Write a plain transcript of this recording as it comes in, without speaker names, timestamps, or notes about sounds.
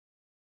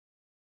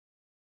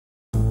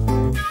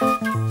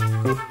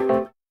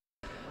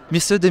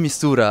Mr. de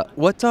Mistura,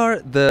 what are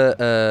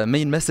the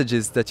main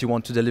messages that you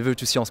want to deliver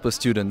to Sciences Po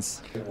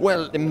students?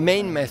 Well, the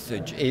main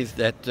message is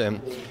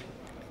that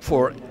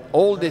for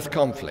all these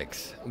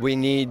conflicts, we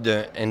need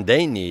and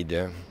they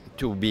need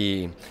to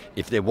be,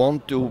 if they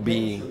want to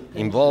be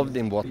involved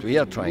in what we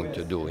are trying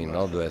to do, in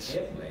other words,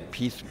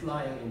 peace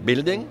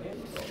building,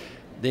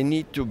 they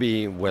need to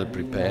be well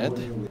prepared.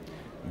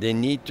 They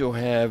need to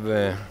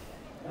have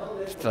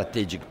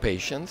strategic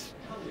patience.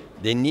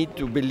 They need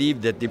to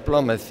believe that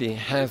diplomacy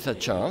has a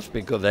chance,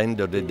 because at the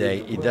end of the day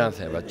it does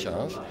have a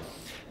chance.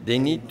 They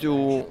need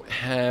to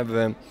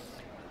have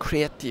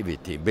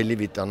creativity,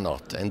 believe it or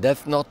not, and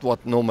that's not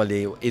what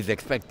normally is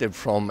expected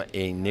from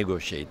a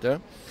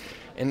negotiator.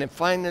 And then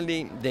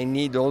finally, they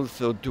need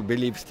also to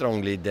believe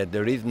strongly that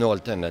there is no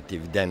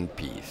alternative than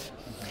peace.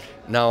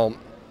 Now,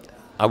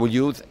 I will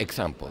use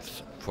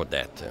examples for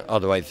that,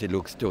 otherwise it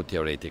looks too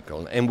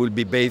theoretical, and will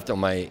be based on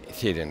my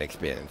Syrian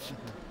experience.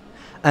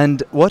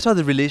 And what are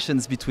the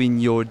relations between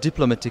your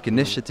diplomatic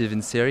initiative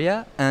in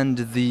Syria and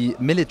the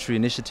military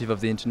initiative of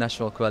the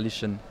international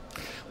coalition?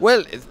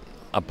 Well,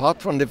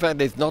 apart from the fact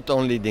that it's not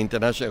only the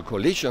international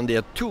coalition, there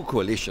are two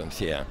coalitions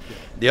here.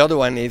 The other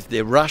one is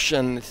the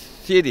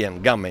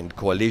Russian-Syrian government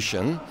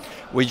coalition,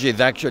 which is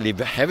actually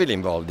heavily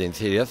involved in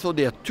Syria. So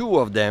there are two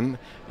of them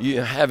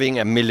having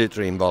a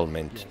military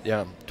involvement. There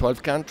are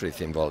 12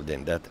 countries involved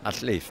in that,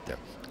 at least.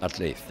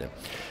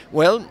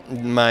 Well,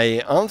 my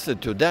answer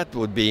to that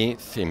would be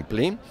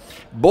simply,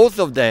 both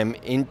of them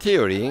in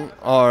theory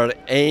are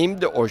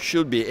aimed or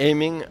should be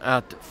aiming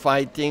at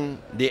fighting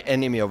the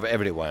enemy of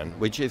everyone,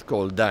 which is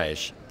called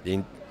Daesh,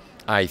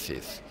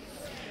 ISIS.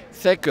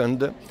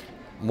 Second,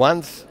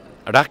 once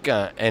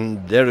Raqqa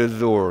and Deir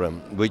ez-Zor,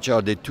 which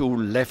are the two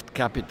left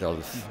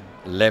capitals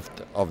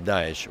left of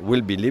Daesh,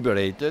 will be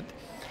liberated,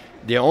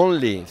 the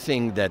only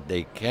thing that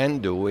they can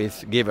do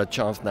is give a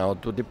chance now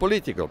to the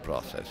political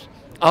process.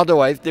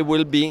 Otherwise, there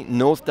will be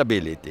no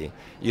stability.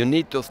 You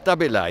need to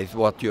stabilize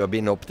what you have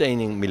been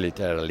obtaining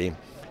militarily,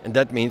 and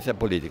that means a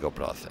political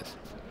process.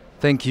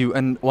 Thank you.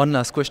 And one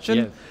last question.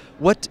 Yes.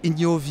 What, in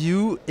your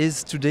view,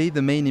 is today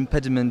the main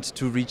impediment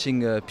to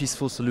reaching a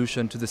peaceful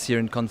solution to the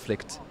Syrian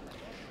conflict?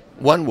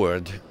 One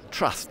word: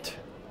 trust,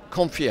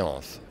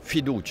 confiance,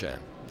 fiducia.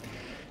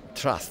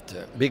 Trust,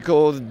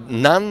 because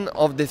none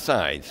of the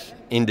sides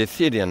in the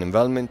Syrian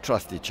environment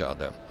trust each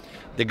other.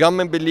 The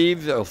government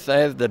believes or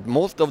says that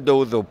most of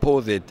those who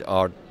oppose it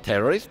are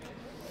terrorists,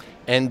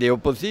 and the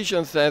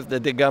opposition says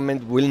that the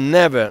government will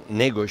never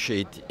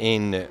negotiate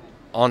in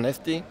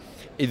honesty,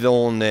 is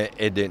on a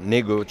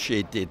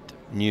negotiated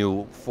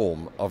new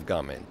form of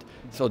government.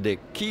 So the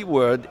key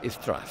word is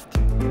trust.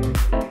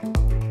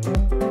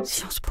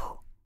 Sciences Po.